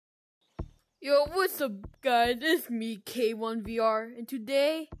Yo, what's up, guys? It's me, K1VR, and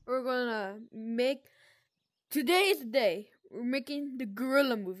today today's the day we're making the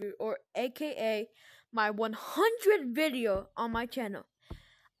Gorilla Movie, or AKA my 100th video on my channel.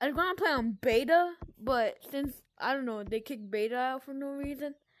 I'm gonna play on beta, but since, I don't know, they kicked beta out for no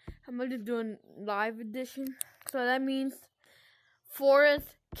reason, I'm just doing live edition. So that means forests,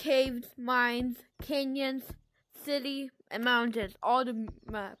 caves, mines, canyons, city, and mountains, all the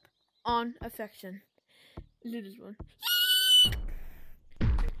map. On affection. Let's do this one.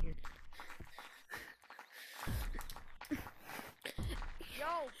 Yo,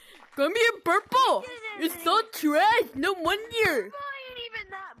 come here, Purple! You're so trash! No wonder! I ain't even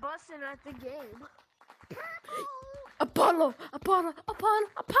that busting at the game. Purple! Apollo!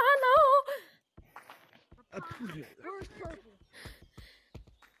 Where's Purple?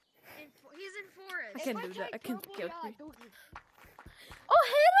 He's in forest. I can't do that. I can't kill me. Oh,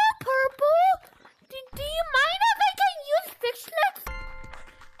 hello, Purple! Do you mind if I can use fishnet?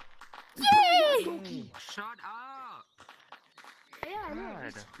 Yay! Shut up! Yeah, I know.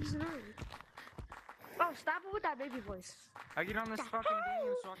 He's annoying. Oh, stop it with that baby voice. I get on this fucking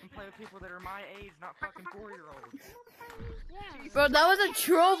game so I can play with people that are my age, not fucking 4-year-olds. Yeah. Bro, that was a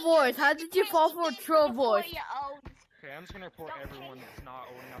troll voice. How did you fall for a troll voice? Okay, I'm just gonna report everyone that's not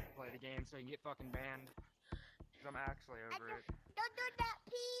old enough to play the game so you can get fucking banned. Cause I'm actually over it. Don't do that,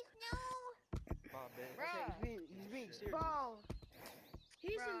 please, no. Bob, bitch. Bro. He's being serious. Bro.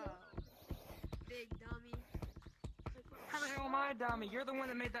 He's Bro. in the big dummy. How the hell am I, dummy? You're the one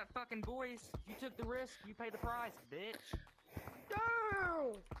that made that fucking voice. You took the risk, you paid the price, bitch.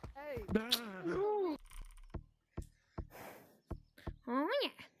 No! Hey. Oh, yeah.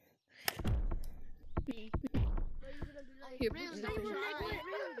 Here,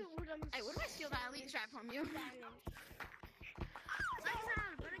 Hey, what if I steal that elite strap from you?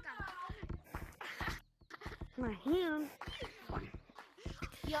 My hand.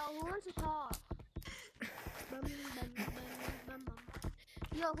 Yo, who wants to talk?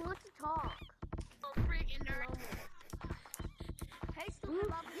 Yo, who wants to talk? Oh, freaking nerd. Hey, stupid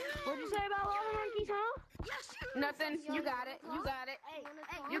lava monkey. What'd you say about lava monkeys, huh? Yes, Nothing. You got it. You got it. Hey,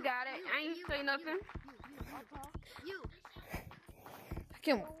 You got it. I ain't say nothing. you. I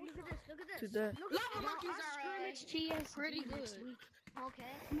can't Look at this. Look at this. do that. Lava monkeys are pretty good. Okay.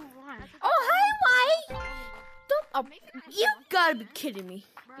 Oh, hi, Mike! Don't, you gotta be kidding me.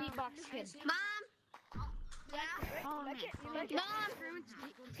 Beatbox kid. Mom. Mom.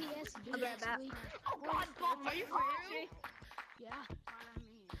 I'll grab that. Oh God, Bob, are you for real? Yeah.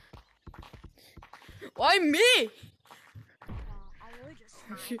 Why me? I really just.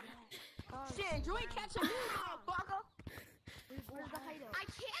 Shit, you ain't catching me, motherfucker. Where's the hideout? I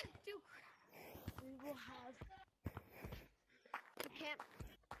can't do. We will have. We can't.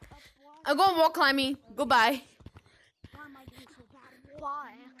 I'm going wall climbing. Goodbye. Why am I doing so bad?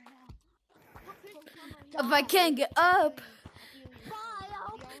 Why? If I can't get up. Bye. I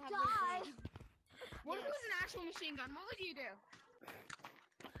hope you die. What if it was an actual machine gun? What would you do?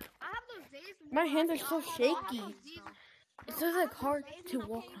 I have those days. My hands are so shaky. It's just like hard to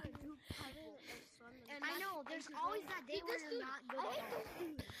walk on. I know. There's always that day where you're not good.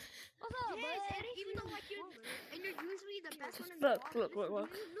 What's up, Yes, bud? and even though like you're usually the best one in the Look, world, look, look.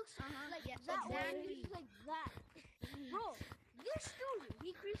 you look like That way, exactly. he's like that. Bro, this dude, he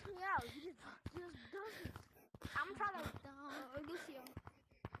creeps me out. He just does it. I'm trying to. Lucio.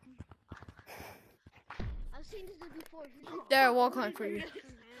 I've seen this dude before. There, wall climb for you.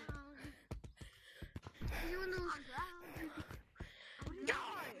 You and those.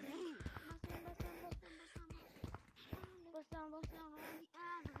 Bust down.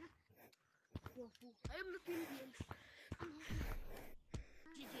 Yo, fool. I am the Philippines.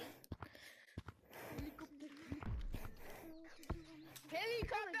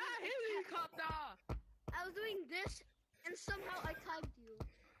 Helicopter! I was doing this, and somehow I tagged you.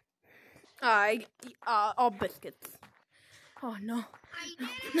 All biscuits. Oh no. I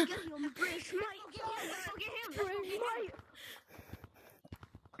didn't get him. Brace Mike. Let's go get him.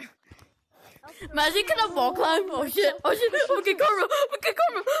 Imagine can I wall climb? Oh shit. Okay, karma. Y'all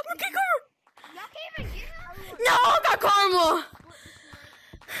can't even get him. No, I got karma.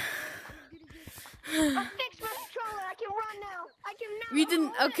 I fixed my controller. I can run now. I can now. We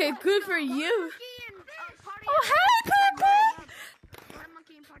didn't. Okay, good for you. Party Oh, hey, Purple.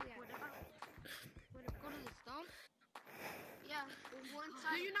 monkey and party at? Go to the stump. Yeah, one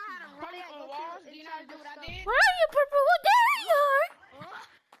side. Do you know how to run on the walls? Do you know how to do what I did? Where are you, Purple? Oh, there you are.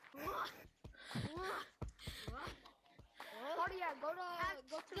 Party at,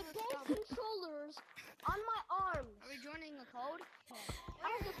 go to the both controllers on my arms. Are we joining a code? I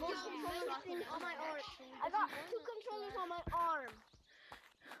have the both controllers everything on my arm. I got 2 controllers on my arm.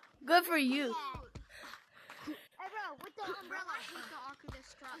 Good for you. Hey bro, with the umbrella. With the Oculus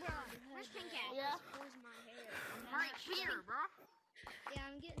strap. Where's Pink at? Yeah. Where's my hair? Right here, bro. Yeah,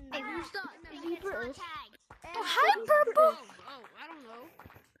 I'm getting. Hey, who's the tags? Oh, hi, Purple. Oh, I don't know.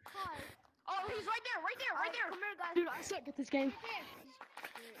 Hi. Oh, he's right there, right there, right there. Come here, guys. Dude, I suck at this game.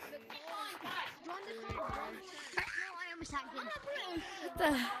 Join the call. No, I am attacking. What the?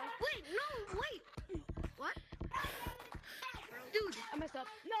 Wait, no, wait. What? Dude, I messed up.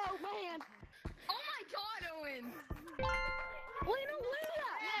 No, man. oh my God, Owen. Wait, no, wait.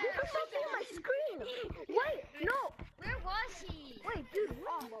 There's something on my screen. Wait, no. Where was he? Wait, dude.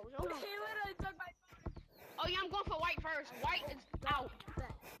 Whoa. He literally took my. Oh yeah, I'm going for white first. White is out.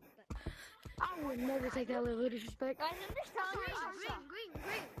 I would never take that level of disrespect. Guys, I'm just telling you.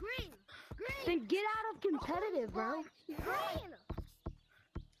 Green. Then get out of competitive, bro. Green.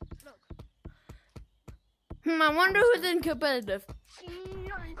 I wonder who's in competitive.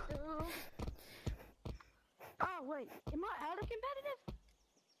 Oh wait, am I out of competitive?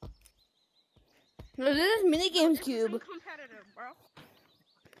 No, this is minigames cube. Competitive, bro.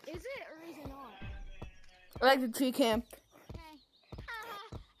 Is it or is it not? I like the tree camp. I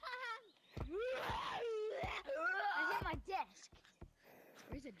hit my desk.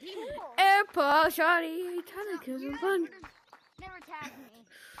 There's a demon. Airport, shawty, trying to kill some fun. Never tag me.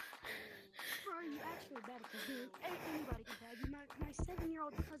 Bro, you actually bad at this game. Anybody can tag you. My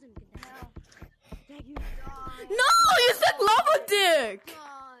 7-year-old cousin can tag you. Tag you. No, you said lava dick. Die. I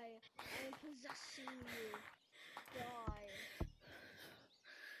am possessing you. Die.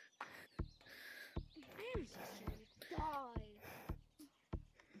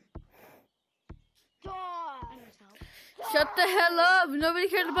 Die. Shut the hell up. Nobody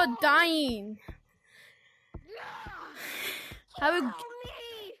cares about dying. Have a...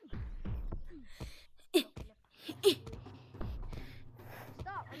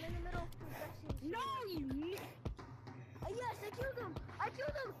 Stop. I'm in the middle of possessing. No, you. Yes, I killed him. I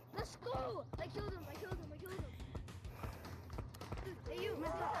killed him. Let's go. I killed him. Dude, hey, you.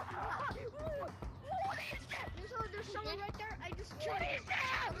 What is that? There's someone right there. I just killed him.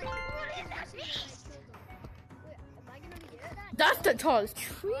 What is that? Wait, am I gonna get that? That's the tallest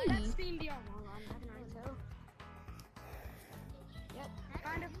tree. That's Steam VR. Hold on, I can already tell. Yep,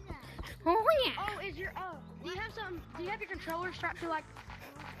 kind of. Oh, yeah. Oh, is your do you have your controller strapped to like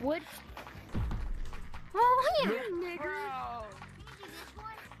wood? Oh, yeah. Bro. Can you do this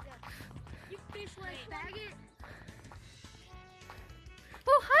one? You fish like faggot.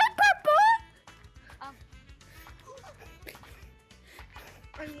 Oh, hi, Purple.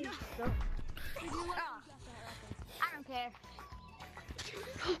 I don't care.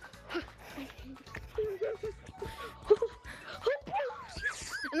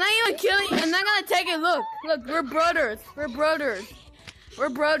 I'm not even killing you. I'm not gonna take it. Look, we're brothers.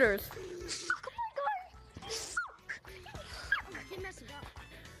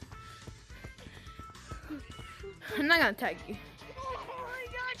 I'm not gonna tag you.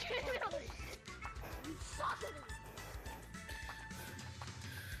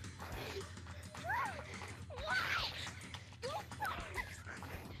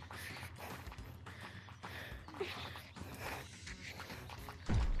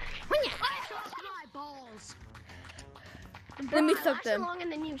 Let me stop them. Longer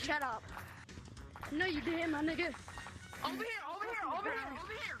than you. Shut up. No, you didn't, my nigga. Over here.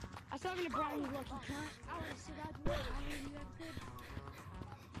 I was talking to Brian, you lucky cunt. I would have said I'd do it. I knew you ever could.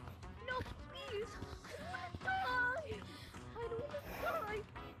 No, please. I don't want to die.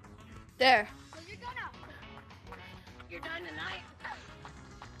 There. So you're done tonight.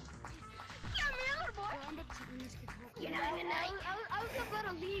 I'm about to use control. You're done tonight. I was about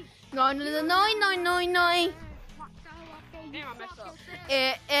to leave. No. Damn, I messed up.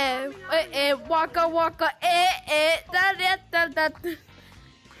 Waka, waka,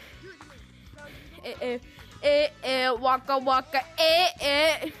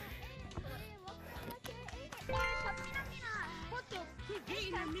 What the?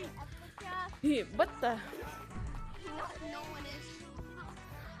 What the? No one is.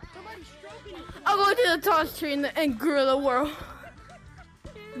 Somebody's stroking it. I'll go to the tallest tree in Gorilla World.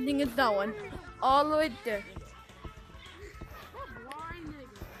 I think it's that one. All the way there.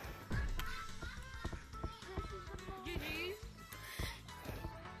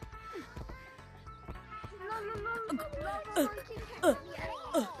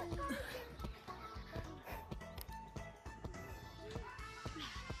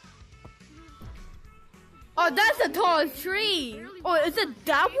 Oh, that's the tallest tree. Oh, is it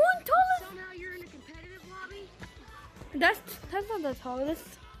that one tallest? Somehow you're in a competitive lobby. That's not the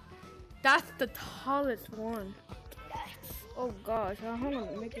tallest. That's the tallest one. Oh gosh, I'm gonna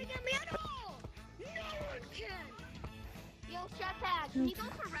make it. Get me at all! No one can! Yo, Chef Tag, can you go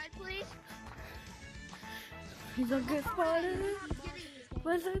for red, please? He's gonna get spotted, I'm not getting this game.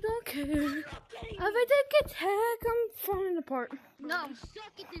 but I don't care. I'm not getting If I did get tagged, I'm falling apart. No, you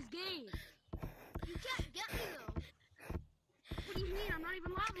suck at this game. You can't get me though. What do you mean? I'm not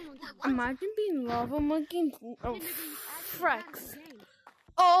even lava monkey. Imagine being lava monkey. Oh, Nigga, you actually bad at Frex. this game.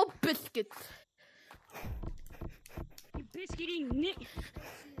 Oh, biscuits. You biscuit eating nick.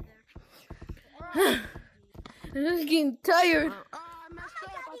 I'm just getting tired. Oh, I messed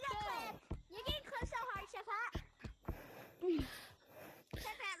up. I fell. You're getting close so hard, Chef Hat.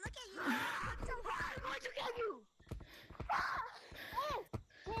 Chef Hat, look at you. Look so hard. I'm going to get you. Oh!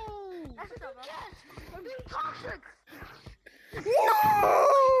 That's so bad. I'm being toxic. No!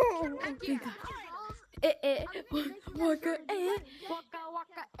 Okay. Walker, Waka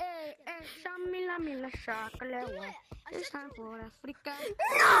waka shamila mila shakalewa. It's time for Africa.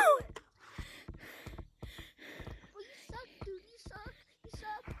 No! Oh, you suck, dude. You suck. You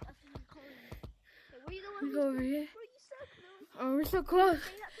suck. That's what I'm calling you. Hey, where you the one Look over here. Bro, you suck, bro. Oh, we're so close.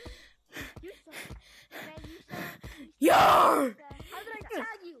 Say that, bro. You suck. Okay, you suck. Yar! How did I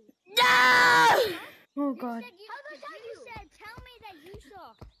tag you? Yeah! Oh god. How did I tag you? Said, tell me that you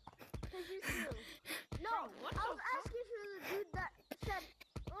suck. Because you do. No, I was asking for the dude that said,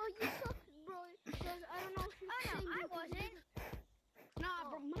 oh, you suck, bro. Because I don't know if you I wasn't. Nah,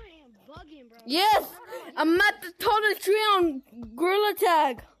 bro, my am bugging, bro. Yes! I'm at the tallest tree on Gorilla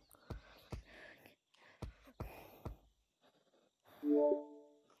Tag.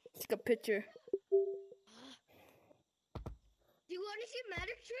 Take a picture. Do you want to see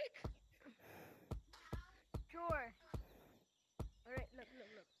magic trick? Sure. Alright, look.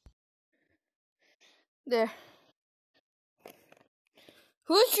 There.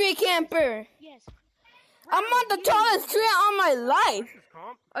 Who's tree camper? Yes. I'm on the tallest tree on my life. This is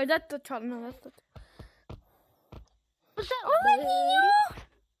comp. Oh, that's the tall. No, that's the. What's up, Oh, look at you!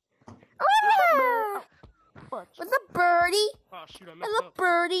 Oh, what's a birdie? Oh shoot, I messed What's a up.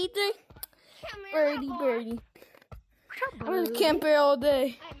 birdie thing? Birdie. I'm gonna camper all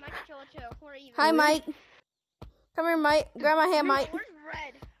day. Hi, Mike Chocho. Where are you? Hi, Mike. Come here, Mike. Grab my hand, Mike. Where's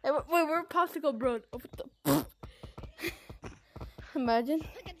red? Hey, wait, we're popsicle bro. Oh, what the? Imagine.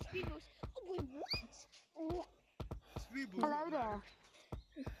 Look at these people. Oh, wait, what? Hello there.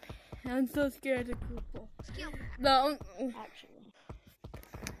 I'm so scared of people. Skill. No. Actually.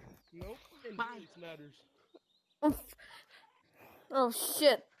 Nope. Bye. Endurance matters. Oh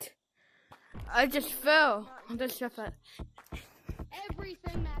shit! I just fell. I'm just chef at.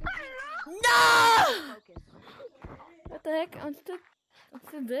 Everything matters. No! Focus. What the heck? I'm still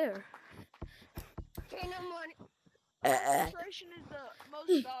there. Okay, no money. Concentration is the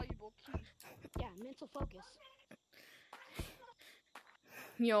most valuable key. Yeah, mental focus.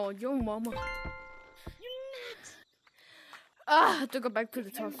 Yo, mama. Ah, I have to go back to the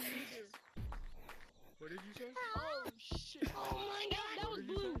top. What did you say? Oh shit. Oh my god, that was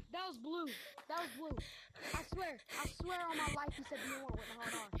blue. That was blue. That was blue. I swear on my life he said the N-word.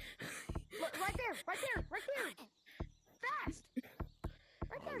 Hold on. Look, right there. Fast.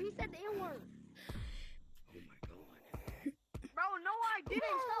 Right there, he said the N-word. Bro, no I didn't.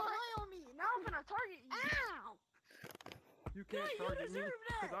 Stop lying on me. Now I'm gonna target you. Ow! You can't you target me deserve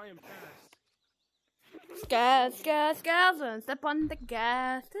that. because I am fast. Gas, and step on the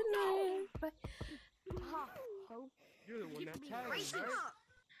gas tonight. You're the one that tagged me, Race it right? up.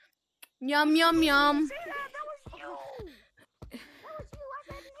 Yum. Say that. That was you. That was you. I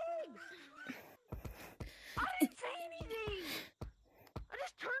said name. I didn't say anything. I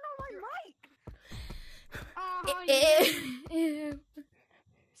just turned on my mic. Oh,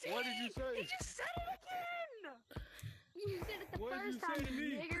 See? What did you say? He just said it again. you said it the What did you first time, say to me?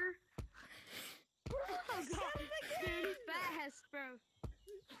 nigger. Oh, God. Dude, he's fast, bro.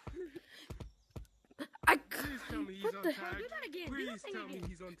 Please tell me he's What the untagged. hell? Do that again. Do Please that thing tell me again.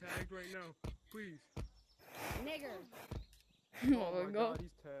 he's untagged right now. Please. Nigger. Oh my god.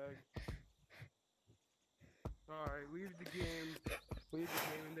 He's tagged. Alright, leave the game. Leave the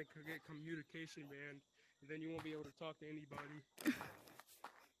game and then get communication banned. And then you won't be able to talk to anybody.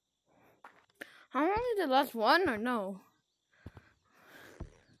 I'm only the last one, or no?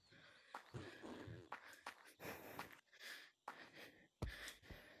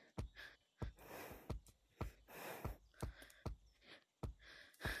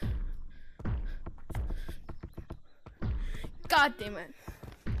 God damn it.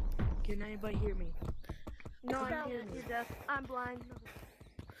 Can anybody hear me? No, I I'm can't deaf. hear You're deaf. I'm blind.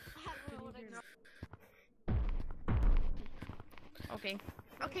 Okay.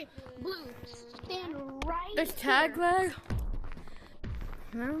 Okay, Blue, stand right There's tag lag.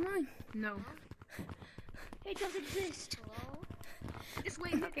 Never mind. No. It does exist. Just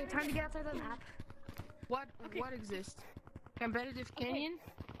wait. Okay, time to get outside the map. What? Okay. What exists? Competitive Canyon?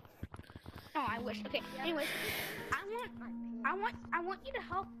 Oh, I wish. Okay. Anyways, I want you to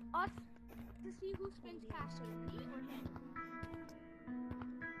help us to see who spins faster, me or him.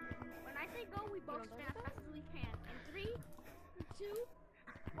 When I say go, we both spin as fast as we can. In 3, 2,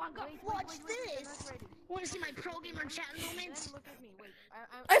 1, go. Watch this. Want to see my pro gamer chat moments? Look at me. Wait.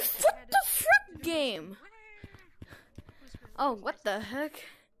 I flipped the frick game. Oh, what the heck?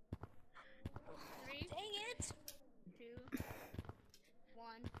 3. Dang it. 2, 1,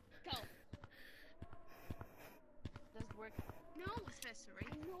 go. Does it work? No, it's faster, right?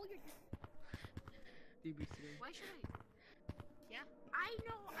 I know you're. DB3. Why should I? Yeah. I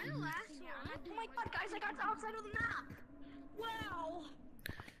know. I'm the last one. Oh my god, guys! I got to outside of the map. Wow.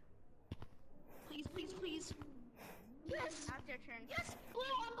 Please, please, please. Yes. That's your turn. Yes. Blue,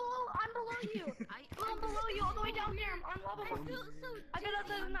 I'm below you. I'm below you, all the way down there. I'm level 1. I got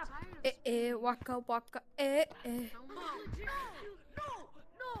outside of the map. Waka waka,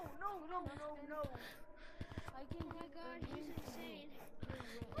 No. I can. Oh my god, he's insane.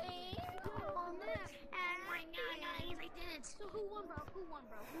 Wait. Oh my god, guys, I did it. So who won, bro? You won.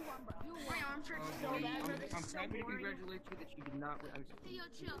 My arms hurt so bad. I'm happy to congratulate you that you did not win. Hey, yo,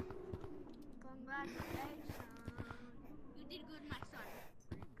 chill. Congratulations. You did good, my son.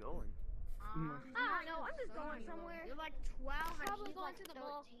 Where are you going? I don't know. I'm just going somewhere. You're like 12 and Probably he's going like to the 13.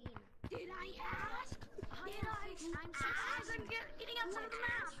 mall. Did I ask? Did I ask? I'm getting outside of the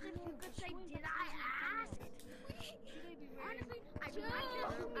map. If you could say, did I ask? Honestly, I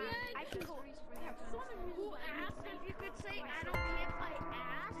can go. Who asked? If you could say, I don't care if I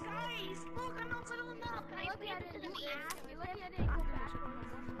ask. Guys, look, I'm outside of the map. Can I Look at it. who asked? Look at it. Go back.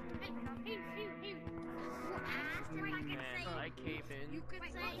 Hey. Who asked if I could say? I cave in. You could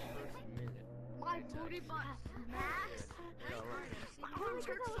say. First minute. My booty butt. Max? My arms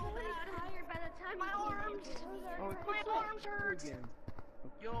hurt so bad. Tired by the time My arms. My arms hurt.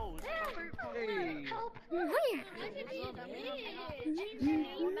 Yo, hey. Help.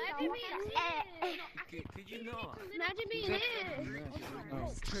 Could you not? Imagine being it.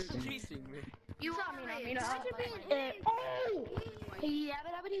 Chasing me. You saw me, not me. Imagine being it. Oh!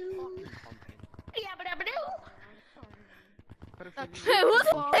 Yabba-dabba-doo. Yabba-dabba-doo. Hey, who the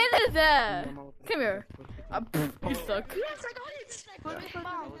hell is that? Come here. You suck. Yes, I got it.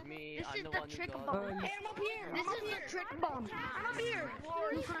 That was me. This I'm is the the one who trick got bomb. it. Hey, I'm up here. This is the trick bomb. I'm up here.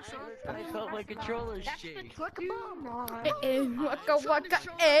 I felt my controller That's the shake. trick bomb. Waka waka,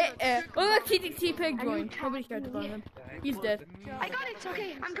 Oh, look, TTT Pig joined. Nobody cared about him. He's dead. I got it.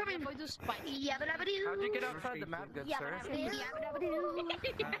 Okay, I'm coming. Yabba-dabba-doo. How'd you get outside the map, good sir? Yabba-dabba-doo.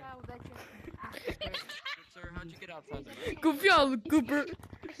 Good sir, how'd you get outside the map? Goofy all Cooper.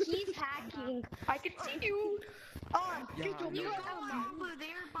 He's hacking. I can see you. Yeah, You I go know. over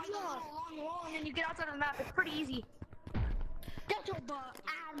there by the long wall and then you get outside of the map. It's pretty easy. Get your butt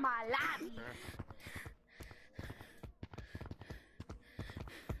out of my lobby.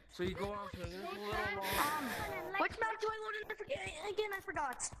 So you go off to this little long... Which map do I load in? Again, I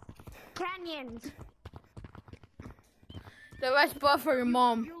forgot. Canyons. The right spot for your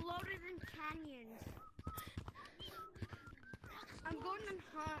mom. You loaded in canyons. I'm going in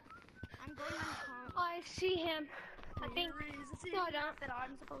hunt. Oh, I see him. I think. No, I don't. That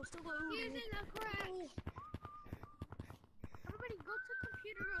I'm supposed to lose. Using the correct. Everybody, go to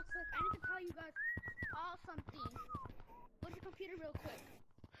computer real quick. I need to tell you guys all something. Go to computer real quick.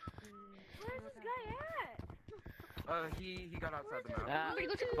 Where's this guy at? He got outside the map. Everybody,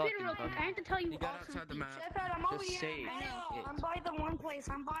 go to computer real quick. I need to tell you He all got outside the something. map. I'm over Just here. say I know. it. I'm by the one place.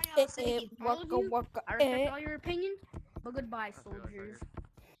 I'm by Eh, city. All of waka you, waka, I respect all your opinions, but goodbye, soldiers.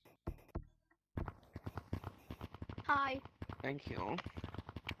 Hi. Thank you.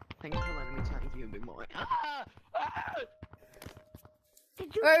 Thank you for letting me tag you, big boy.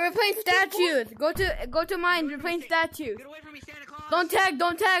 Did you? Alright, we're playing statues. Go to mine. We're playing statues. Get away from me, Santa Claus!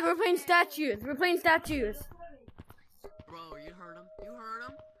 Don't tag. We're playing statues. Bro, you heard him.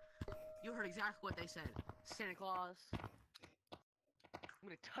 You heard exactly what they said. Santa Claus. I'm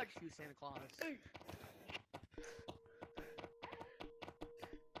gonna touch you, Santa Claus.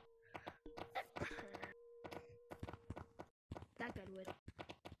 That good would.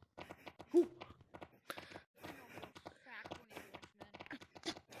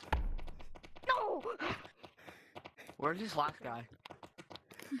 No! Where's this last guy?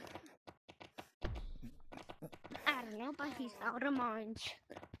 I don't know, but he's out of minds.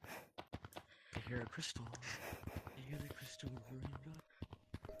 I hear a crystal. I hear the crystal growing up.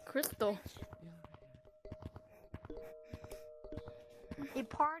 Crystal. A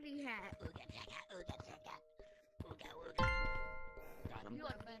party hat. Got him.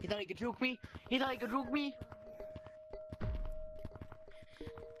 He thought he could juke me. He thought he could juke me.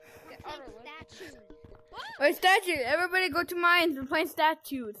 Statues. Wait, statue. Everybody go to mines. We're playing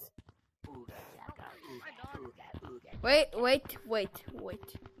statues. Wait.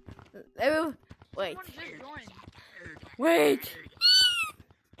 Everyone, wait. Wait.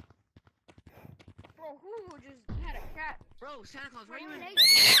 Bro, who just had a cat? Bro, Santa Claus, where are you in? Like,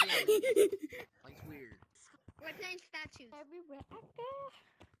 Like, it's weird. we're playing statues. Everywhere I go.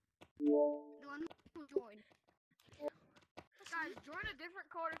 The one who joined. Guys, join a different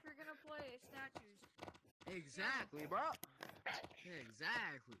card if you're gonna play statues. Exactly, bro.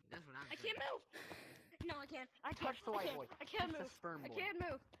 Exactly. That's what I'm I saying. can't move. No, I can't. I can't. Touch the white boy. I can't Touch move. the sperm I boy. can't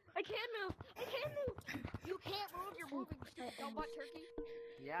move. I can't move. I can't move. You can't move. You're moving. Don't butt turkey.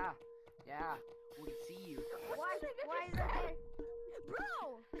 Yeah. Yeah. We can see you. Why is it there?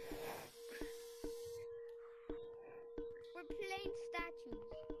 Bro! We're playing statues.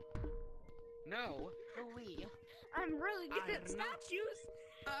 No. We. I'm really good I at know. statues.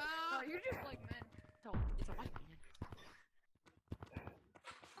 Oh, you're just like men. So, it's a white man.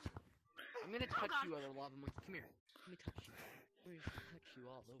 I'm gonna touch you, other lava monkey. Come here. Let me touch you. Let me touch you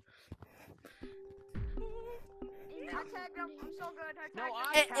all over. I tagged him. I'm so good. I tagged No, him. I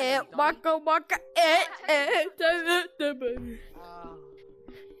tagged you, Waka.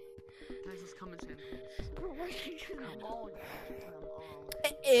 Guys, let's come in Santa Claus. Bro, why did you do that? Come on. Come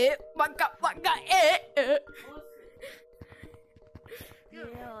on. Waka. Yeah.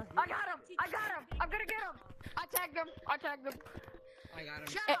 I got him. I'm gonna get him. I tagged him. I got him.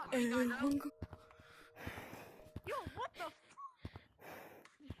 Shut up. Yo, what the f?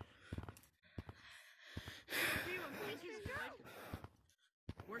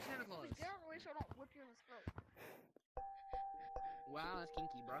 Where's Santa Claus? Get away so I don't whip you in the throat. Wow, that's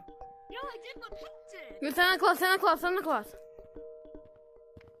kinky, bro. Yo, I did what Pink did. You're Santa Claus. You want to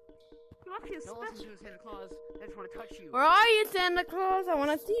Don't listen to Santa Claus. I just want to touch you. Where are you, Santa Claus? I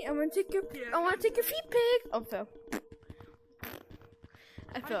wanna see. I wanna take your feet pic. Oh, fell.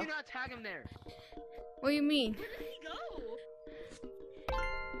 I How fell. did you not tag him there? What do you mean? Where did he go?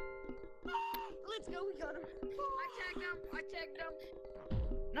 Let's go, we got him. I tagged him.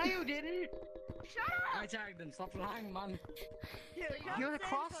 No, you didn't. Shut up. I tagged him. Stop lying, man. You're You're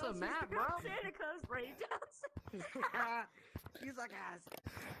across the map, bro. Santa Claus right down. He's like ass.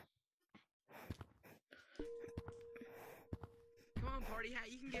 Come on, party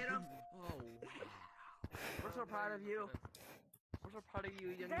hat. You can get him. Oh. We're so proud of you. We're so proud of you,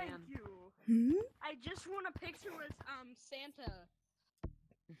 young Thank man. you. I just want a picture with Santa.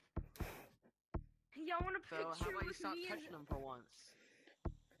 Y'all want a So, picture how about you with stop me touching him for once?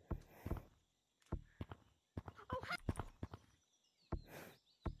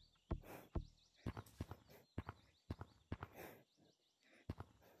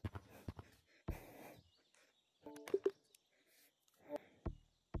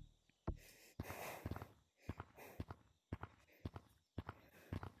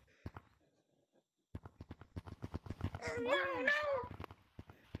 No!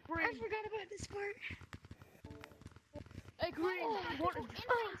 I forgot about this part. Hey, Green!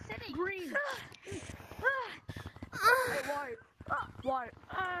 Green! Hey, White! White!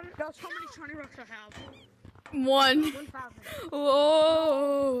 Guys, how many shiny rocks I have? 1. 1,000.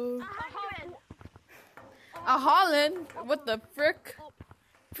 Whoa. A Holland? What the frick?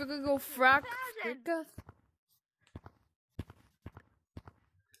 Fricka go frack. Fricka.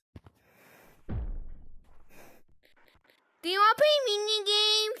 Do you want to play mini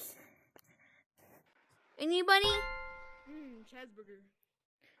games? Anybody? Cheeseburger.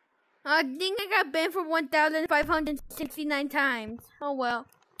 I think I got banned for 1,569 times. Oh well.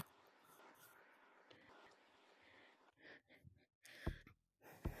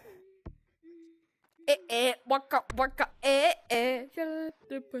 Waka, Shut up,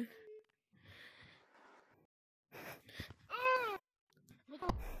 the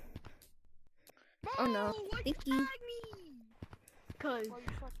Oh no. Thank you. Cause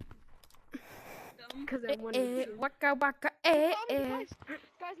I wanted to. Waka, Guys,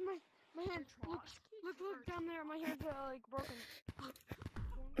 my hand. Look down there. My hand's like broken.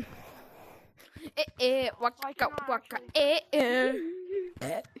 Waka,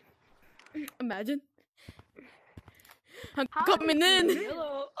 Imagine. I'm coming in.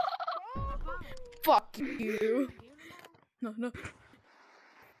 Hello. Fuck you. No.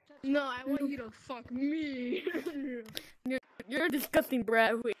 No, I want you to fuck me. You're a disgusting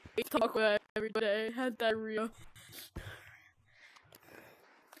brat who eats taco every day. Has diarrhea.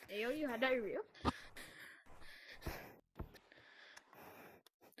 Ayo, you had diarrhea?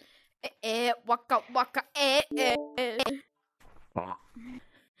 Waka waka,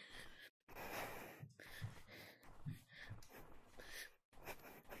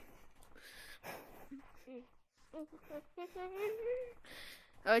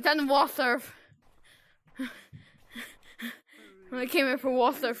 Alright, time to wall surf. I came here for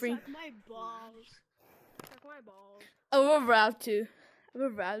wall surfing. Suck my balls. Suck my balls. I would rather to. I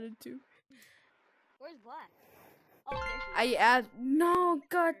would rather to. Where's Black? Oh, there she is. I asked. No,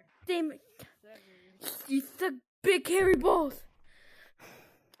 god damn it. You suck big hairy balls.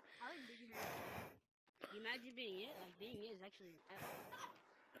 I like big hair. Imagine being it. Like being it is actually.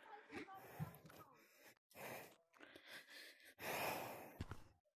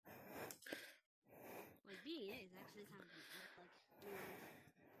 Like being it is actually kind of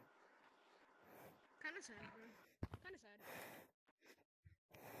kind of sad, bro. Kind of sad.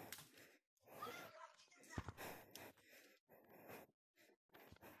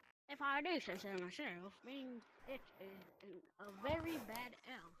 If I do say so myself, being it is a very bad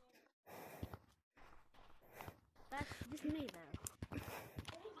L. That's just me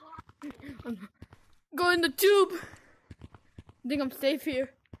though. Go in the tube. I think I'm safe here.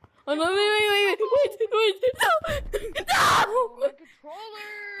 Oh no! Wait! No! Oh, my No!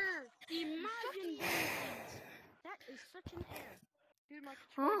 controller! Imagine this. That is such an error. Dude, my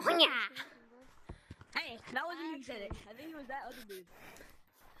Oh, controller. yeah. Hey, that wasn't me who said it. I think it was that other dude.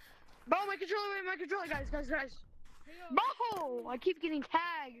 Bro, my controller, guys. Bro, I keep getting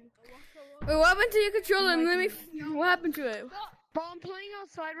tagged. Wait, what happened to your controller? Let me. What happened to it? Bro, I'm playing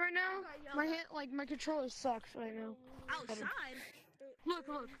outside right now. My hand, like my controller sucks right now. Outside? Look.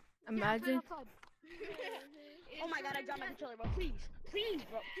 Imagine. Oh my god, I dropped my controller, bro. Please,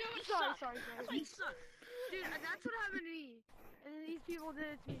 bro. Sorry. That's why you suck. Dude, that's what happened to me. And then these people did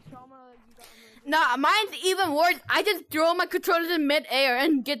it to me, so I'm gonna let you guys. Nah, mine's even worse. I just throw my controllers in mid-air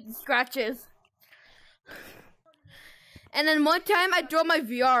and get scratches. And then one time I throw my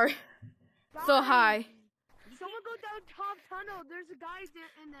VR so high. Someone go down top tunnel. There's a guy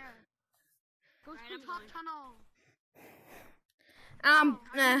in there. Go to Alright, the top I'm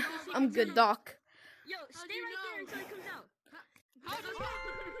tunnel. I'm good, Doc. Yo, stay right there until he comes out.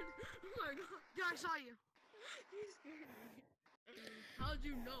 Dude, I saw you. How'd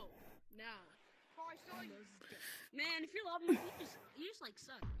you know? Now. Oh, I saw you. Man, if you're lava monkey, you just like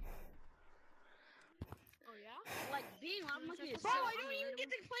suck. Oh yeah? Like being lava monkey is Bro, so I don't even get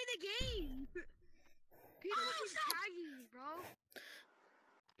to play the game. People keep tagging me, bro.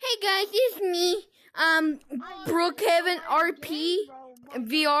 Hey guys, it's me, Brookhaven RP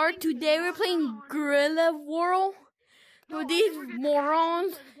VR. Today we're playing Gorilla World. So these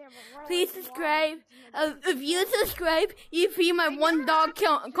morons, please subscribe. If you subscribe, you see my one dog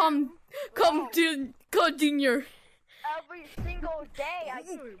come to Junior. Every single day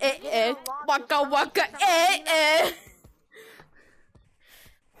I Waka waka, Hey.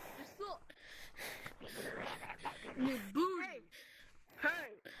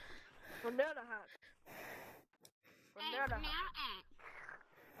 Banana hat. Banana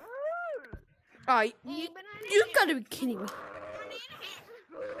hat. You gotta be kidding me.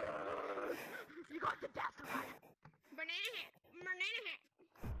 You got the death of it. Banana hat.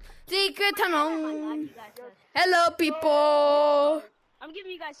 Secret Oh tunnel. my god, you guys suck. Hello, people. I'm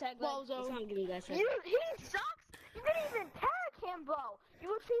giving you guys that. I'm giving you guys that. He sucks. You didn't even tag him, bro. You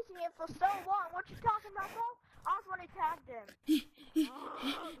were chasing him for so long. What you talking about, bro? I was when he tagged him.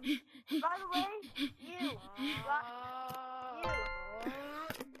 By the way, you,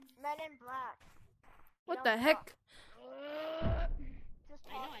 Men in Black. What the heck? Just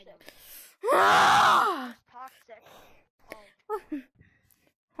I know I toxic. Ah! Toxic.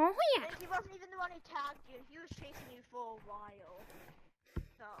 Oh yeah. And he wasn't even the one who tagged you. He was chasing you for a while.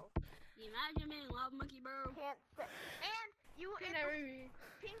 So Imagine being lava monkey, bro. can't say. And you were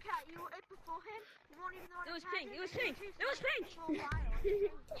Pink Cat. You were it before him. You weren't even the one. It was who tagged pink. him. It was pink. It was pink. For a while.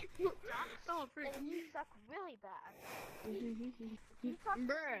 You suck. Oh, freak. And you suck really bad. You suck.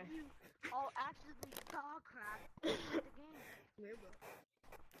 Bruh. You all accidentally dog crap the game.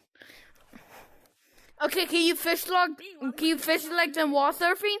 Okay, can you fish like them wall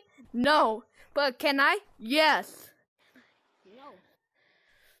surfing? No. But can I? Yes. No.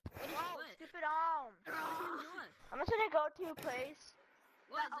 Oh, stupid arm. What? I'm just gonna go to a place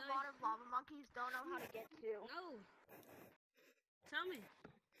What? that a lot of lava monkeys don't know how to get to. No. Tell me.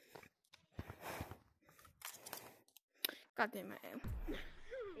 God damn it.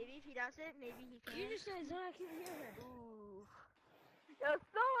 Maybe if he does it, maybe he can. You just said Zach, I can't hear her. Ooh. Yes,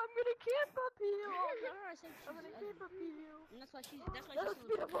 no, I'm gonna camp up you. I said I'm gonna camp up you. And that's why she's That's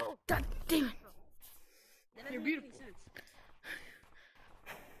beautiful. God damn it. That doesn't You're make any beautiful. sense.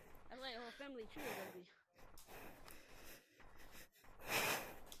 That's like a whole family tree is ugly.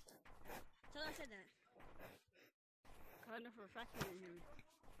 Tell her I said that. Cause I know for a fact you didn't hear me.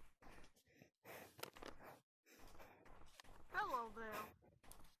 Hello there.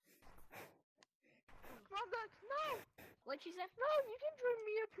 Come on, guys. No. What'd she say? No, you can join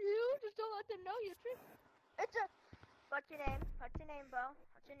me up here. Just don't let them know you. It's a. What's your name? What's your name, Bo?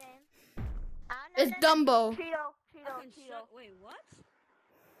 What's your name? It's Dumbo. Cheeto. Fucking shut. Wait, what?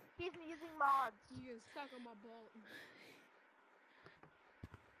 He's using mods. You get stuck on my ball.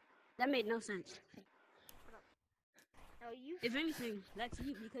 That made no sense. No, you. If anything, that's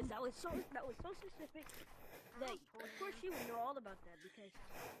you because that was so specific that of course she would know all about that because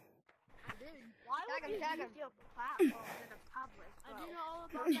I did. Why would you Tag him. use your platform in a public? I Bro? did know all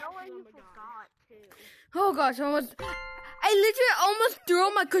about You that. know when till you I'm a guy. forgot too. Oh gosh, I literally almost threw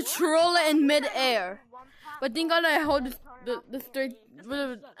my controller in midair. But thank God I hold the straight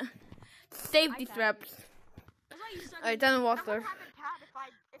safety straps. that's why you suck. Alright, time to walk That there. would happen, Cat,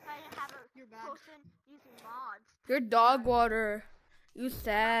 if I have a You're bad. person using mods. Your dog water. You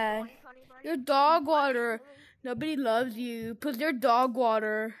sad. 2020, buddy. Your dog water. Nobody loves you. Put your dog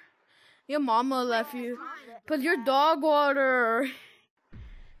water. Your mama left you. Put your dog water.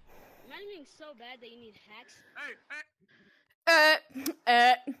 Imagine being so bad that you need hacks.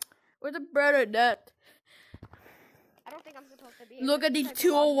 Where's the bread at that? I don't think I'm supposed to be. Look at these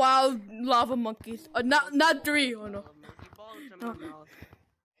two wild lava monkeys. Not three. Oh no.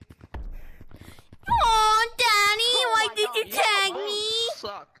 Oh, Daddy, why did you tag me?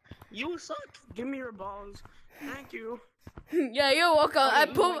 Suck. You suck. Give me your balls. Thank you. Yeah, you're welcome.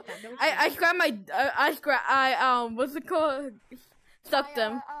 What's it called? Stuck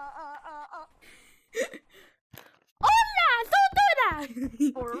them. Hola, don't do that.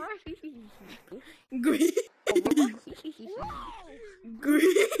 Green.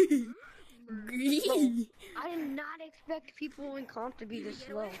 Green. I did not expect people in comp to be this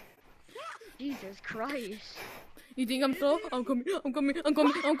slow. Jesus Christ. You think I'm slow? I'm coming. I'm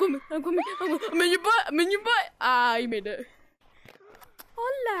in your butt. Ah, you made it.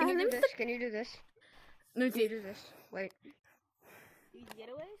 Hola. Can you do this? Can you do this? Let me Can you see. do this? Wait. These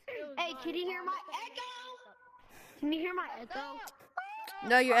getaways? Hey, can you hear my echo? Can you hear my echo?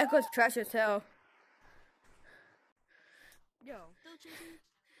 No, your echo's trash as hell. Yo. Still chasing?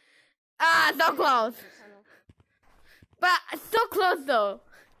 Ah, so close. But so close though.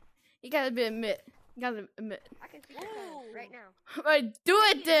 You gotta admit. I can see your tunnel right now. Right, do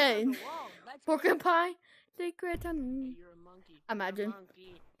it then. Whoa, that's Pork pie. Secret tunnel. Hey, you're a monkey. Imagine. You're a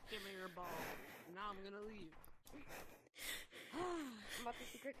monkey. Give me your ball. Now I'm gonna leave. I'm about the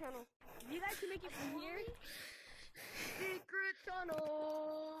secret tunnel. you guys can make it from here. Secret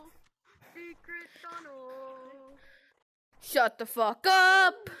tunnel. Secret tunnel. Shut the fuck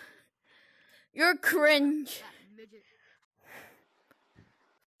up. You're cringe. Midget.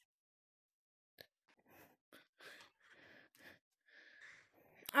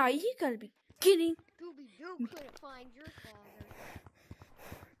 Ah, you gotta be kidding. Scooby-Doo couldn't find your father.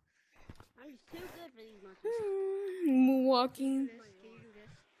 I'm just too good for these monkeys. Walking. Can you do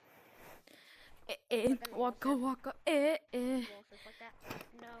this? Waka waka. Walls just like that?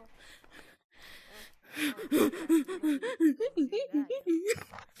 No.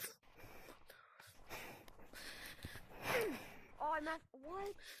 Oh, I'm at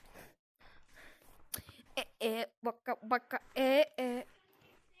what? Waka waka. If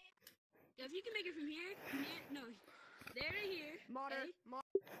you can make it from here, no, there to here.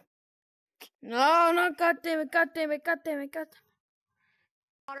 No, God damn it.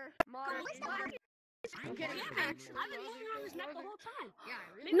 Water. I've been moving around this map the whole time.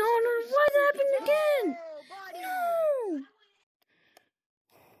 Yeah, No, why's it happening again? No.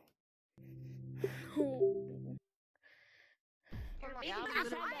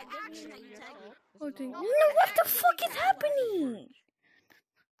 No, what the fuck is happening?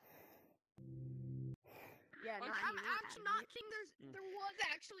 Yeah, Like, I'm actually not saying there was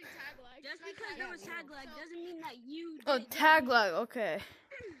actually tag lag. Just because there was tag lag doesn't mean that you. Oh, tag lag. Okay.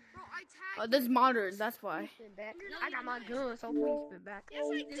 Bro, I tagged. Oh, there's modders. That's why. I got my gun, so please spin back. Yes, I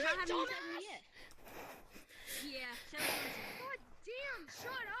There's did, not having you dumbass. tag me yet. Yeah, shut up. God damn,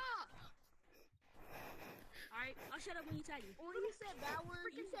 shut up. Alright, I'll shut up when you tag me. Oh, you said bad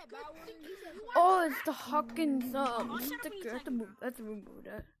word. You said bad word. You said Oh, it's the Hawkins sticker. That's remove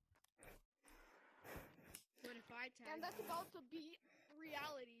that. But if I tag. And that's about to be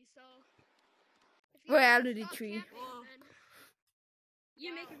reality. So. If Reality stop tree. camping, then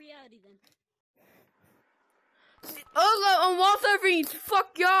You make it reality then. Oh, on wall surfing.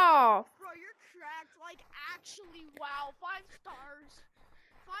 Fuck y'all. Bro, you're cracked. Like, actually, wow. 5 stars.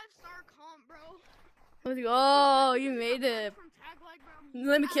 5-star comp, bro. Oh, you made it. From tag lag, bro.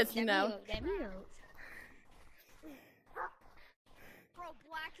 Let me kiss you now. Bro,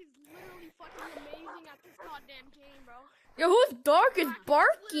 Black is literally fucking amazing at this goddamn game, bro. Yo, who's dark is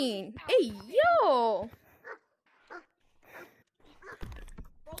barking? Hey, yo.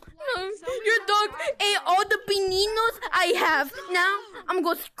 Your dog ate all the pininos I have. Now I'm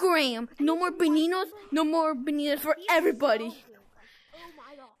gonna scram. No more pininos. No more pininos for everybody. Oh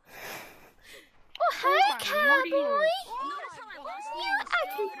my god. Oh, hi, cowboy. Notice how I lost you? You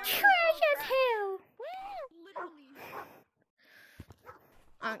acting trash as hell. Literally.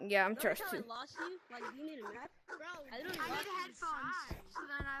 Yeah, I'm Notice how I trusted. lost you? Like, you need a map? Bro, I literally I lost need you. headphones so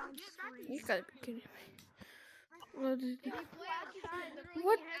then I don't scream. You gotta be kidding me. What is If you play outside, literally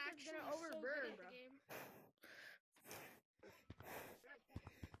What? your headset's gonna overburn, bro.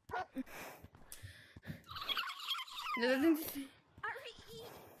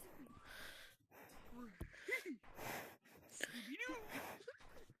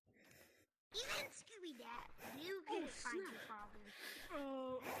 Even Scooby Dad, you can find your problem.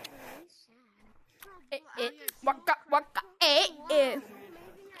 Oh, Waka waka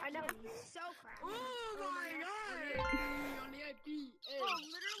I know, he's so cracked. Oh my god! On the IP. Bro,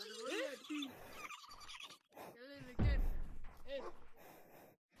 literally.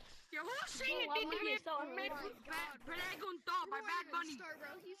 Yo, who's singing Well, I'm gonna start with Bad on top by Bad Bunny? Start,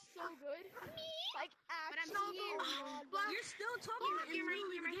 bro. He's so good. Like, But I'm actually. You're still talking about your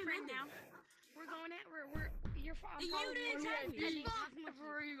game right now. We're going at, you're fine. You didn't tag me.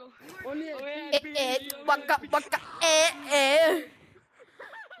 Where you go? Waka waka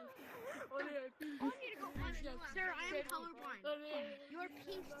Sir, I am colorblind. You are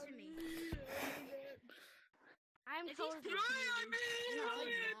pink to me. I'm colorblind.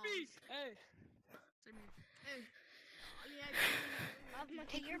 Love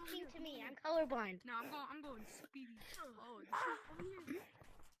monkey, you're pink to me. I'm colorblind. No, I'm going speedy. Oh,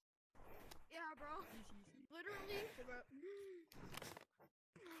 Yeah, bro. Literally.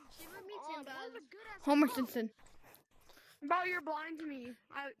 Shiver me Oh, timbers. Homer Simpson. Bro, you're blind to me.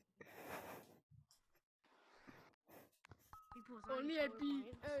 Only I beat.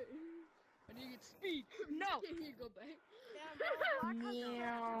 I need to get speed. No. Here you go back. Bro, being a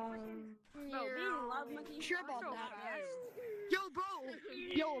love monkey. Sure about so that. fast. Yo, bro.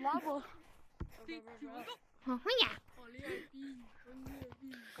 Yo, lava. Oh, yeah.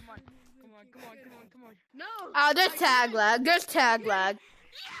 Come on. No. Oh, there's tag lag. There's tag lag.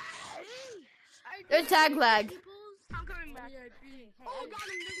 There's tag lag. I'm coming back. Oh, got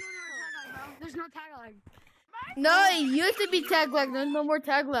him. There's no tag lag, bro. No, it used to be tag lag. There's no more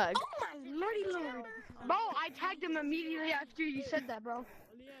tag lag. Oh my lordy lord. Bro, I tagged him immediately after you said that, bro.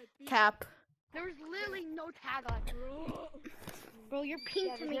 Cap. There was literally no tag lag. Bro, you're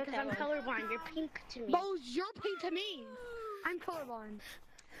pink to me because I'm colorblind. You're pink to me. Bro, you're pink to me. I'm colorblind.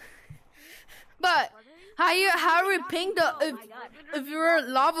 But how we ping the if you're a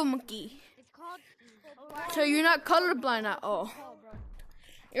lava monkey? It's called. So you're not colorblind at all.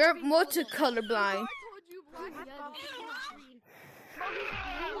 You're multi-colorblind.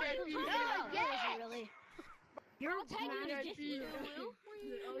 Really. You're all tagging me just you.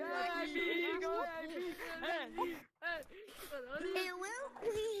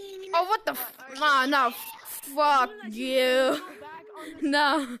 Oh, what the Nah, no. Fuck you.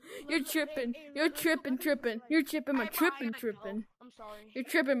 No, you're tripping. You're tripping. You're tripping my tripping. I'm sorry. You're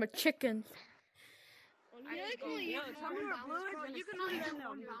tripping my chickens. You can only do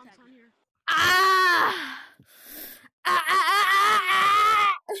one bounce on here. Ah!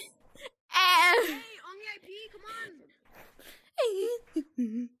 Hey, on the IP, come on.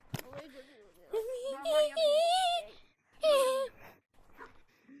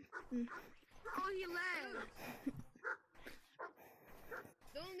 Oh, he lagged.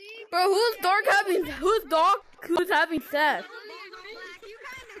 Bro, who's having sex?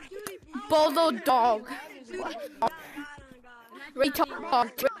 Bozo dog.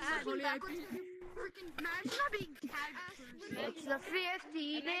 Retard. It's the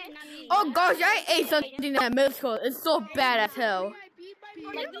 50. Oh gosh, I ate something in that middle school. It's so bad as hell.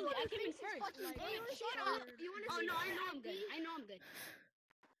 Like, dude, I came in first. Like, oh no, I know I'm good.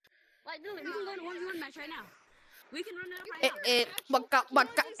 Like, dude, we can go to 1v1 match right now. We can run it up right now.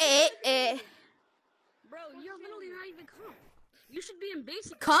 Bro, you're literally not even calm. You should be in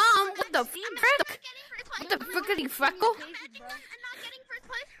basic. Calm? What the frick? What the frickity freckle? And not getting first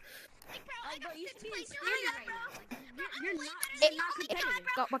place. Like, bro, I Bro, got you should 6th be in place. spirit right now. You're not competitive.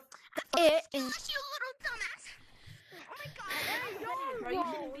 You little dumbass. Oh my god. Bro, you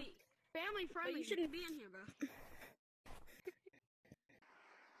shouldn't be family friendly. You shouldn't be in here, bro.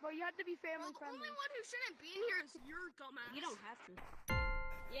 Bro, you have to be family The friendly. only one who shouldn't be in here is your dumbass. You don't have to.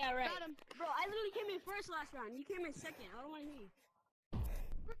 Yeah, right. Got him. Bro, I literally came in first last round. You came in second. I don't want to hear you.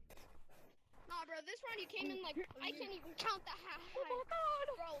 Nah, bro, this round you came in like, I can't even count the half. Oh my god.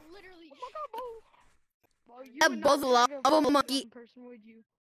 Bro, literally. Oh my god, bro. Bro, you That would both not lava try to monkey. one person, would you?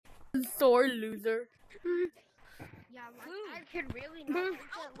 Sore loser. Yeah, like, I could really not.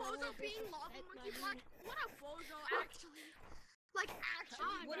 Oh, Bozo being lava monkey, what a bozo, actually. Like,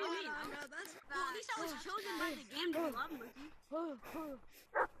 actually. What do you mean? That's Well, at least I was chosen by the game to be Lava Monkey.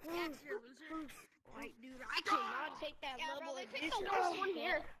 Yeah, you're a loser. Like, dude, I cannot take that Yeah, level bro, they of picked the worst one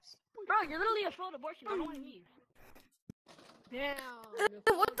here. Bro, you're literally a failed abortion. I don't want to hear you. Damn.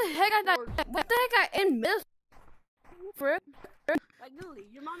 What the heck? What the heck? I in miss. Frick. Like, literally,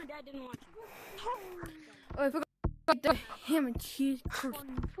 your mom and dad didn't want you. Oh, I forgot the ham and cheese.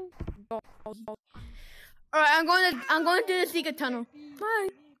 Alright, I'm going to the secret tunnel. Bye.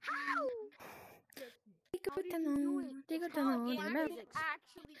 Secret tunnel. Secret tunnel. Game Remember- physics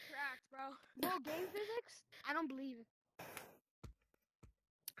actually cracked, bro. Bro, game physics? I don't believe it.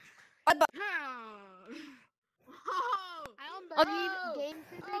 Oh, I don't believe game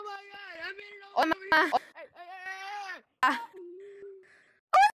physics. oh my god, I made it Oh over my. here. Hey.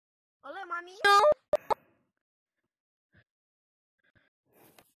 Hola, mami. No.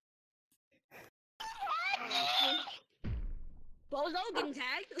 Bozo getting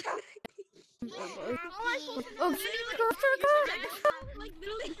tagged. How am I supposed to know Oh, that anyway? Like,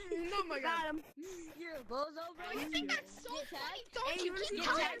 literally. Oh my god. You're a bozo, bro. Bro, you think that's so funny? Don't Hey, you you keep get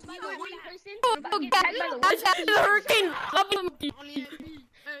telling tagged by me the that. one person? Oh, Get God. tagged by the one I had the hurricane. Lava monkey.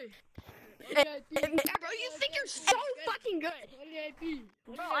 Yeah, bro, you think you're so fucking good.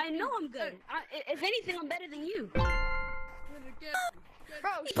 Bro, I know I'm good. If anything, I'm better than you.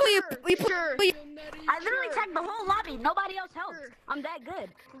 Bro, We sure. I literally tagged the whole lobby. Nobody else helped. I'm that good.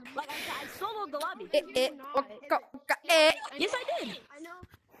 Like, I soloed the lobby. Yes, I did. I know.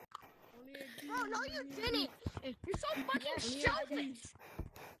 Bro, no, you didn't. You're so fucking selfish.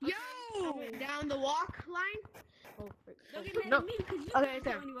 Yo! Down the walk line? Don't get mad at me because you Okay, didn't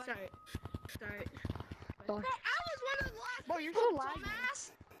tell sorry. anybody. Sorry. Bro, I was one of the last. Bro, you're people, so lagging.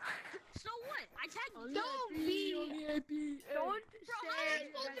 dumbass. So what? I tagged you. Don't be. Don't Bro, how am I say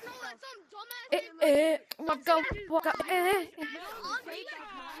supposed to know that some dumbass Waka.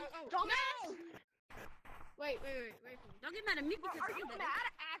 dumbass? Wait. Don't get mad at me because Are I'm you better.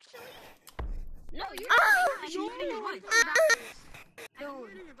 mad actually? No, you're Ah! not. You're in your voice. I can hear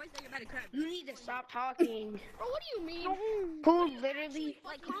it in your voice that you're mad at crap. You need to stop talking. Bro, what do you mean? Who literally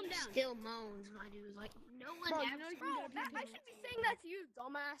Like, calm down. still moans, my dude? Like, no one Bro, ever. I should be saying that to you,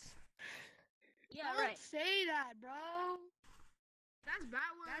 dumbass. Yeah, Don't right. say that, bro. That's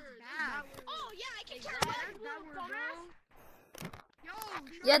bad words. That's bad. Oh yeah, I can care That's less, bad little word, dumbass. bro. Yo,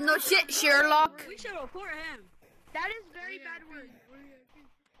 Yeah, no shit, Sherlock. We should report him. That is very bad word. What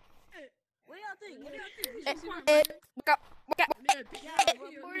do y'all think? What do y'all think? We should report him. Waka. Yeah,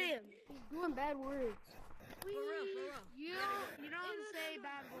 report him. He's doing bad words. For real. You don't say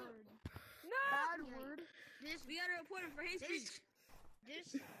bad word. Bad word. We gotta report him for hate speech. Yeah,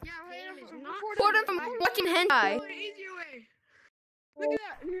 Game is not. Report him from watching hentai. Easier way. Look at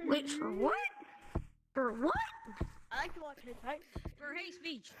that. Wait, for what? For what? I like to watch it, right? For hate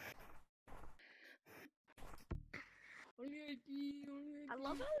speech. I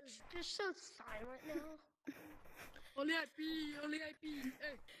love how it's just so silent now. Only IP.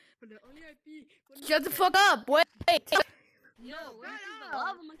 Hey. Shut the fuck up. Wait. Yo, where's the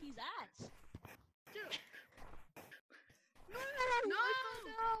lava monkey's ass? No! I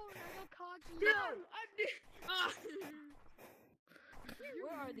got cocky.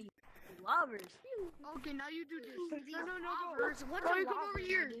 Where are the lovers? Okay, now you do this. No, Lovers? What's you come over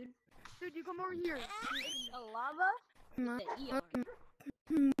here. Dude, you come over here. A lava? The ER.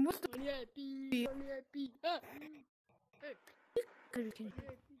 What's the Only IP.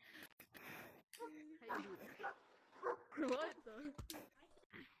 What the?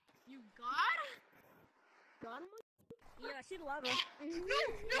 You got? Yeah, I see the lava. No, Lava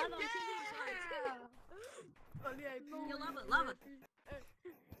on TV slides. Only IP. Yo, lava.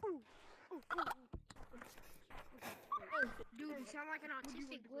 Dude, you sound like an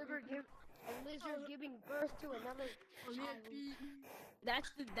autistic lizard giving birth to another Only child. IP.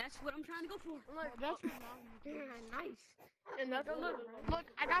 That's what I'm trying to go for. Look, that's nice. And that's look,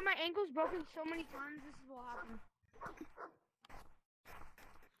 I got my ankles broken so many times. This is what happened.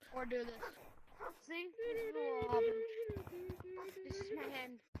 Or do this. See? This is the lava. This is my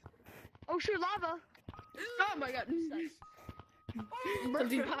hand. Oh, shoot, lava. Oh my god.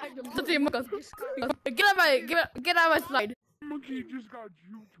 Something among us. Get out of my slide. Monkey just got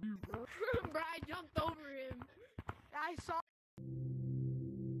you. Bro, I jumped over him. I saw.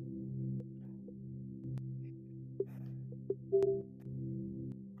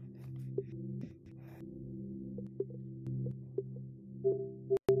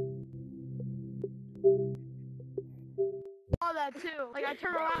 Saw that too. Like I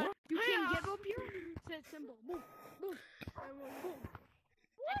turn around. You can't give up here. Said symbol. Boom, boom, boom.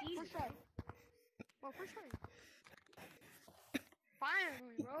 That's easy. First try. Well, first try.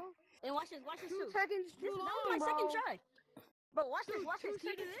 Finally, bro. And watch this 2 too. seconds too long, That was my bro. second try. Bro, watch this. 2 Can you do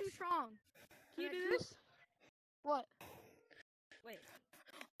seconds too this? strong. Can you do this? What? Wait.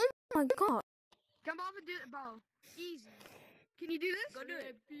 Oh my god. Jump off and do it, bro. Easy. Can you do this? Go do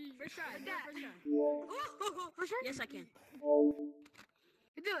it. First try. Like Do it that. first try. First try? Yes, I can.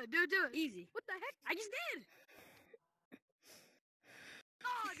 Do it. Easy. What the heck? I just did.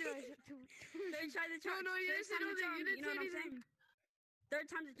 Oh, dude. Third try the charm. No, you didn't say anything. You didn't know say what I'm anything. saying? Third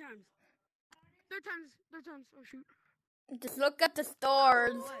time's the charms. Third times. Oh, shoot. Just look at the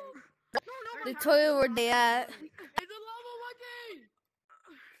stars. No, They tell you where they at. It's a lava monkey!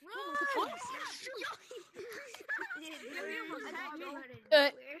 Oh, Run! Uh,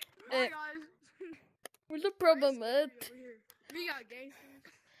 Hi guys. where's the problem at? We got gangsters.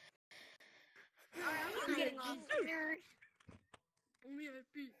 I'm getting off. Only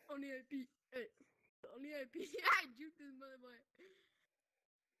IP. Hey. Only IP. I juked this motherfucker.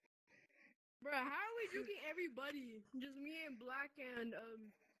 Bruh, how are we juking everybody? Just me and Black and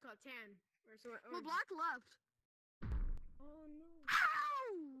Tan. Or so. Well, Black left. Oh no.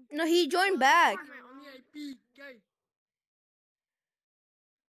 Ow! No, he joined back. Only IP. Gay.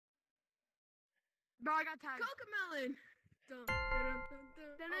 Bro, I got tagged. Cocomelon. Dun, dun,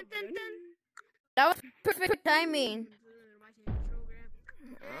 dun, dun, dun, dun. That was perfect timing.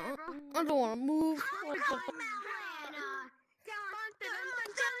 I don't want to move.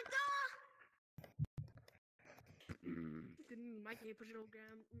 My can't push it on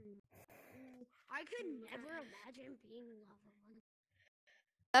gram. I could never imagine being lava monkey.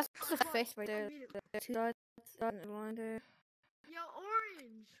 That's the face right there. Two dots on the line there. Yo,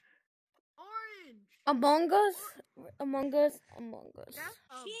 orange. Among Us.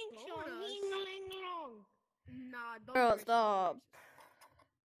 Nah, don't. Girl, do it. stop.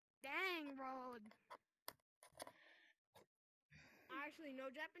 Dang, bro. I actually know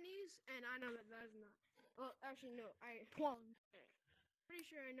Japanese, and I know that that's not. Well, actually, no. Pretty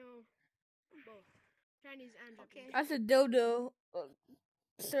sure I know both Chinese and Japanese. That's a dildo.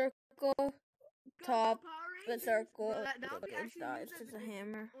 Circle. Top. The circle. Bro, that would be actually It's used as just a good-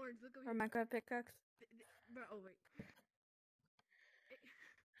 hammer. Orange, look over Or here. Minecraft pickaxe. Bro, oh wait.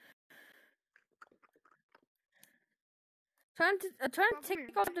 Trying to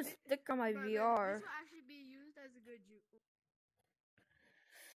take off the stick on my Bro, VR. This will actually be used as a good juke.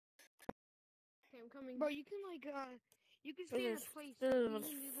 Okay, I'm coming. Bro, you can you can stay in a place. This You was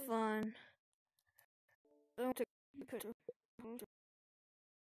can do this. fun. Don't take a picture.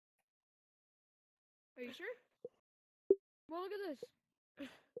 Are you sure? Well, look at this.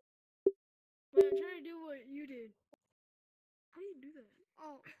 Wait, I'm trying to do what you did. How do you do that?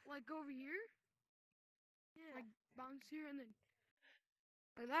 Oh, like over here? Yeah. Like bounce here and then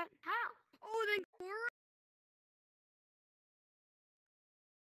like that? How? Oh, then forward.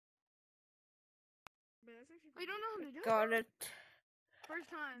 But that's actually. Oh, you don't know how to do it? Got it. First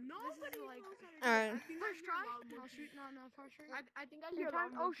time. Nobody This is like knows how to do Alright. it. I think I first hear try. loud No, monkey. shoot. No, first try. I think I Second hear a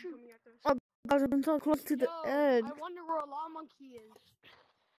time? loud Oh, monkey shoot. coming after us. Oh, guys, I've been so close to the Yo, edge. I wonder where a law monkey is.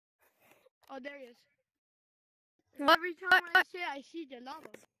 Oh, there he is. What? Every time I say I see the lava.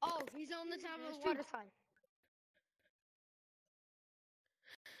 Oh, he's on the top of the water side.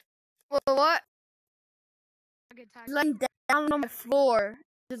 Well, what? I get tagged. Laying down on the floor.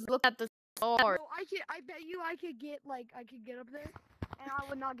 Just look at the stars. No, I bet you I could get up there, and I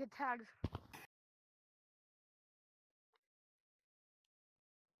would not get tagged.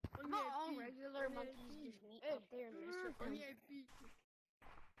 Only Not IP. all regular Only monkeys IP. just meet Hey, up there and mess with them. Only IP.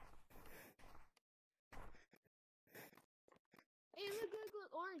 Hey, look,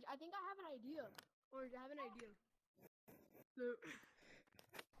 Orange. I think I have an idea. Orange, I have an idea. So,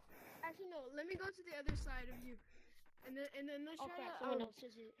 actually, no. Let me go to the other side of you, and then let's Oh try crap, to someone else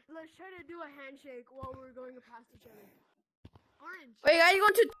is it. let's try to do a handshake while we're going past each other. Orange. Wait, are you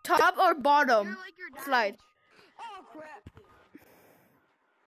going to top or bottom? You're like your dad. Slide. Oh crap!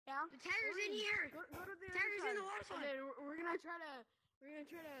 Yeah. The tagger's in here. Go to the Tagger's in the water And slide. then we're gonna try to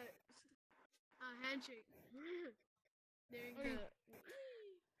Handshake. There you go.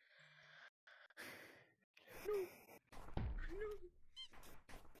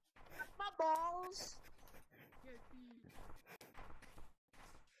 My balls.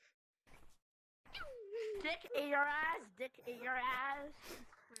 Dick in your ass. Dick in your ass.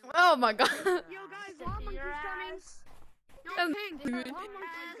 Oh my god. Yo, guys, Dick Law in Monkey's your coming. ass. Yo, Um, Pink. dude. Law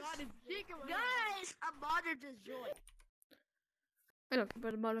Monkey's got his dick in my hand. Guys, I'm honored to join. I don't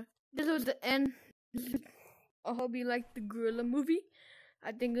care about it. This was the end. I hope you liked the gorilla movie.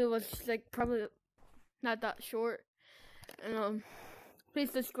 I think it was like probably not that short. And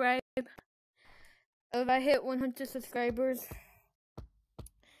please subscribe. If I hit 100 subscribers,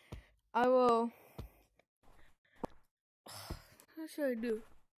 I will. What should I do?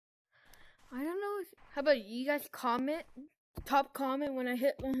 I don't know. How about you guys comment? Top comment when I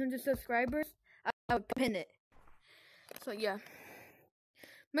hit 100 subscribers. I'll pin it. So yeah.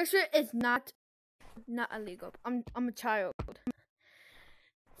 Make sure it's not illegal. I'm a child.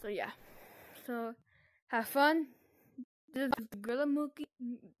 So yeah. So have fun. This is the gorilla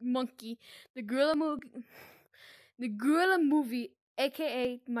monkey. The gorilla movie,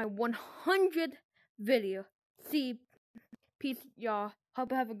 aka my 100 video. See, peace, y'all.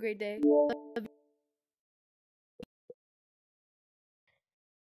 Hope you have a great day.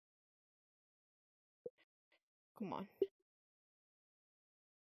 Come on.